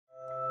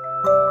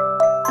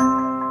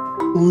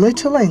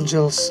Little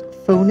Angels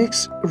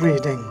Phonics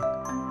Reading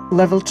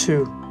Level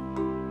 2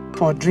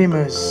 for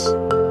Dreamers.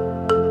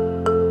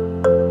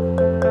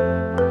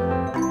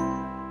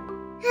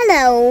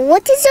 Hello,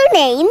 what is your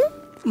name?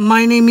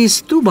 My name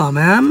is Tuba,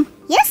 ma'am.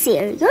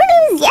 Yeasir. Your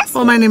name is Yeasir.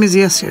 Oh, my name is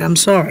Yeasir. I'm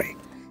sorry.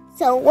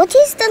 So, what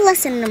is the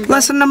lesson number?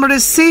 Lesson number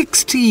is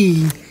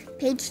 60.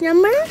 Page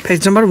number?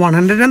 Page number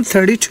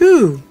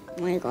 132. Oh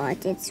my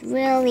god, it's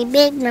really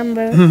big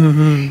number.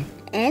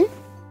 And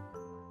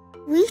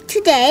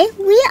today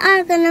we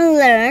are gonna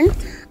learn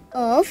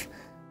of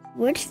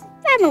word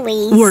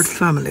families. Word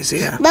families,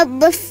 yeah. But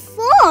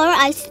before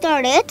I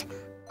start it,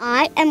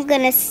 I am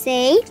gonna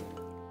say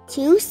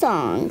 2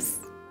 songs.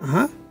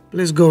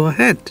 Please go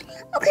ahead.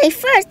 Okay,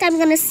 first I'm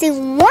gonna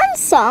sing 1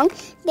 song.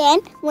 Then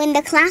when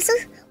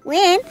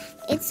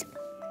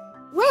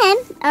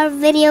our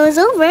video is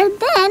over,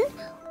 then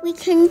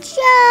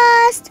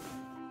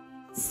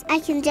I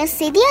can just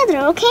say the other,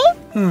 okay?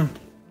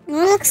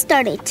 Now let's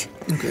start it.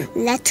 Okay.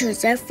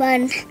 Letters are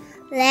fun.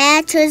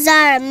 Letters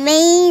are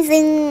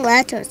amazing.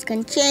 Letters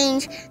can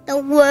change the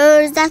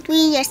words that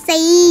we are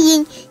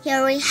saying.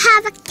 Here we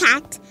have a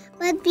cat,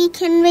 but we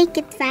can make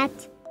it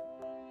fat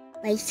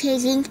by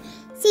changing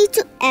C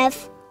to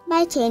F,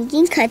 by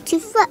changing cut to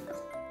F.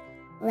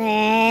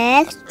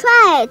 Let's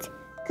try it.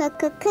 Cat.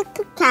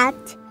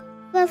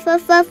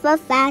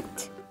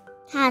 Fat.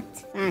 Cat,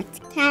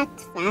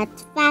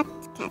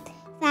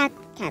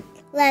 fat.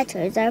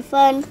 Letters are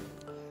fun.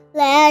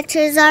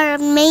 Letters are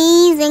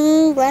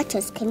amazing.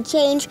 Letters can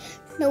change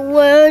the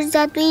words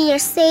that we are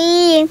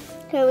saying.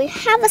 Here we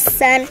have a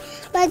sun,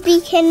 but we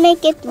can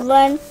make it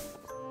run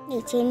by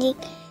changing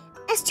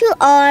S to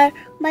R,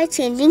 by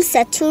changing S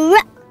to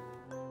R.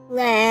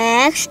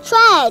 Let's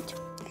try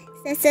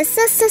it.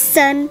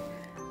 Sun.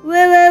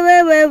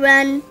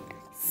 Run.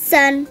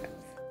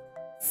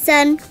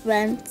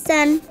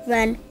 Sun,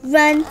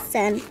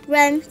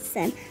 run.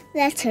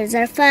 Letters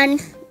are fun.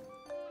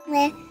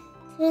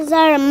 Letters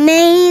are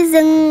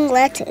amazing.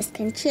 Letters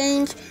can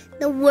change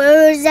the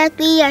words that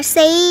we are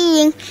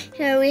saying.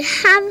 Here we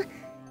have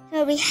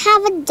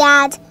a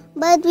dad,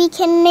 but we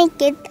can make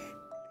it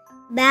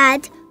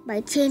bad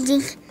by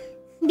changing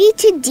B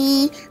to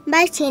D,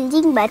 by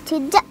changing B to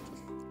D.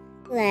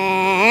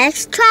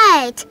 Let's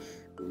try it.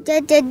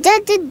 Dad,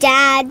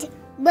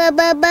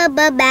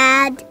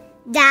 bad.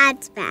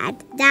 Dad's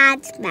bad.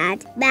 Dad.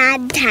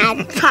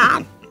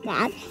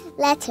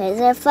 Letters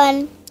are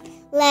fun.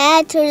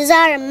 Letters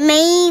are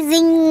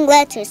amazing.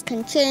 Letters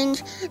can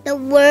change the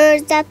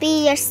words that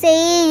we are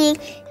saying.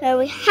 Here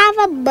we have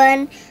a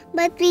bun,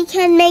 but we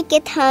can make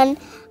it hun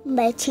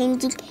by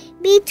changing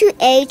B to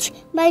H,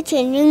 by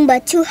changing B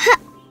to H.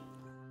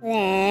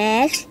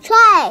 Let's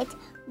try it.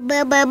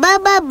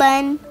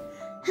 Bun.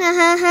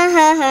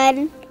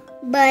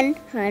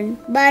 Hun.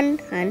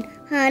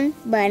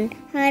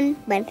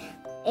 Bun.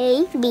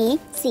 A, B,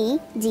 C,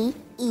 D,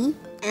 E,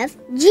 F,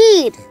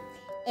 G.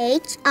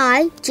 H,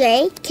 I,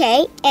 J,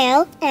 K,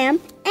 L, M,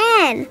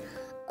 N.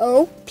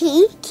 O,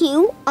 P,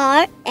 Q,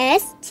 R,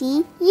 S,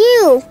 T,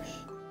 U.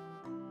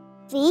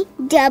 V,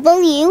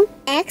 W,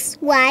 X,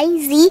 Y,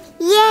 Z,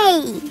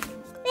 yay!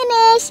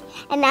 Finish!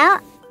 And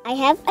now I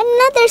have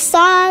another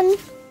song.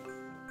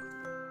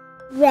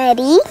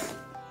 Ready?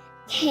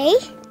 Okay.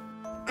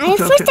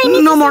 First I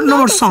need no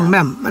more song,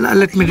 ma'am.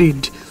 Let me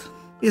read.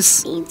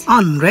 It's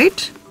un,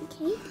 right?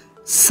 Okay.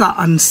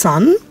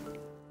 Sun.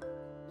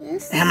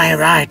 Yes. Am I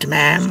right,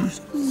 ma'am?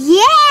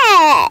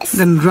 Yes.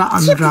 Then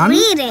run.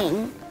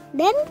 Reading.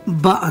 Then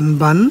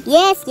bun.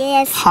 Yes.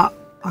 Ha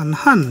and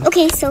hun.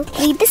 Okay, so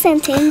read the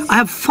sentence. I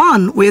have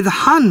fun with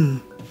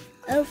hun.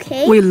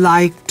 Okay. We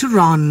like to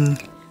run.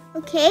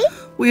 Okay.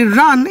 We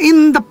run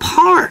in the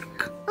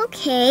park.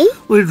 Okay.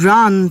 We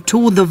run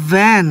to the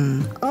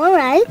van. All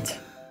right.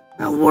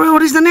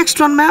 What is the next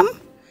one, ma'am?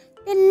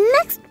 The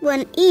next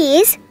one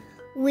is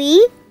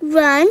we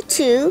run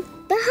to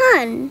the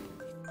hun.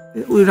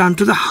 We run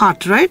to the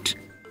hut, right?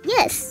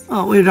 Yes.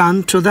 Oh, we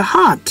run to the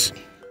hut.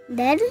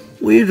 Then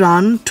we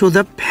run to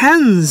the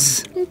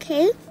pens.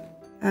 Okay.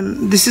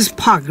 And this is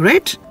pug,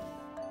 right?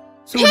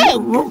 So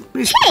Pig. What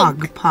is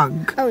Pig.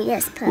 Pug. Oh,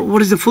 yes, pug.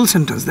 What is the full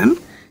sentence then?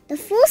 The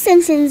full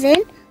sentence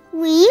is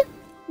we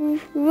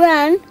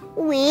run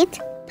with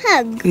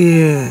pug.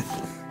 Yeah.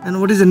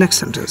 And what is the next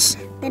sentence?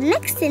 The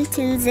next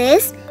sentence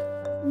is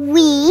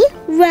we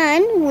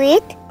run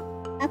with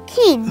a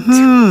kid.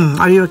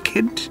 Are you a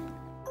kid?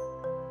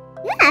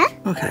 Yeah.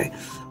 Okay.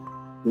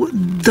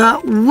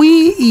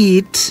 We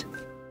eat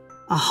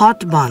a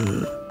hot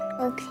bun.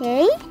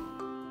 Okay.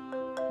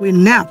 We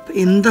nap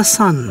in the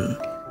sun.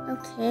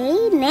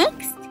 Okay,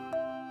 next.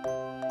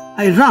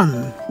 I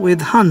run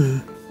with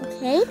hun.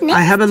 Okay, next.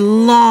 I have a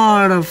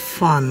lot of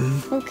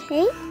fun.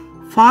 Okay.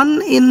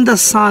 Fun in the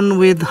sun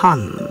with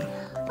hun.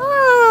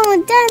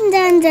 Oh, done.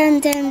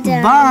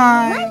 Bye.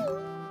 Bye.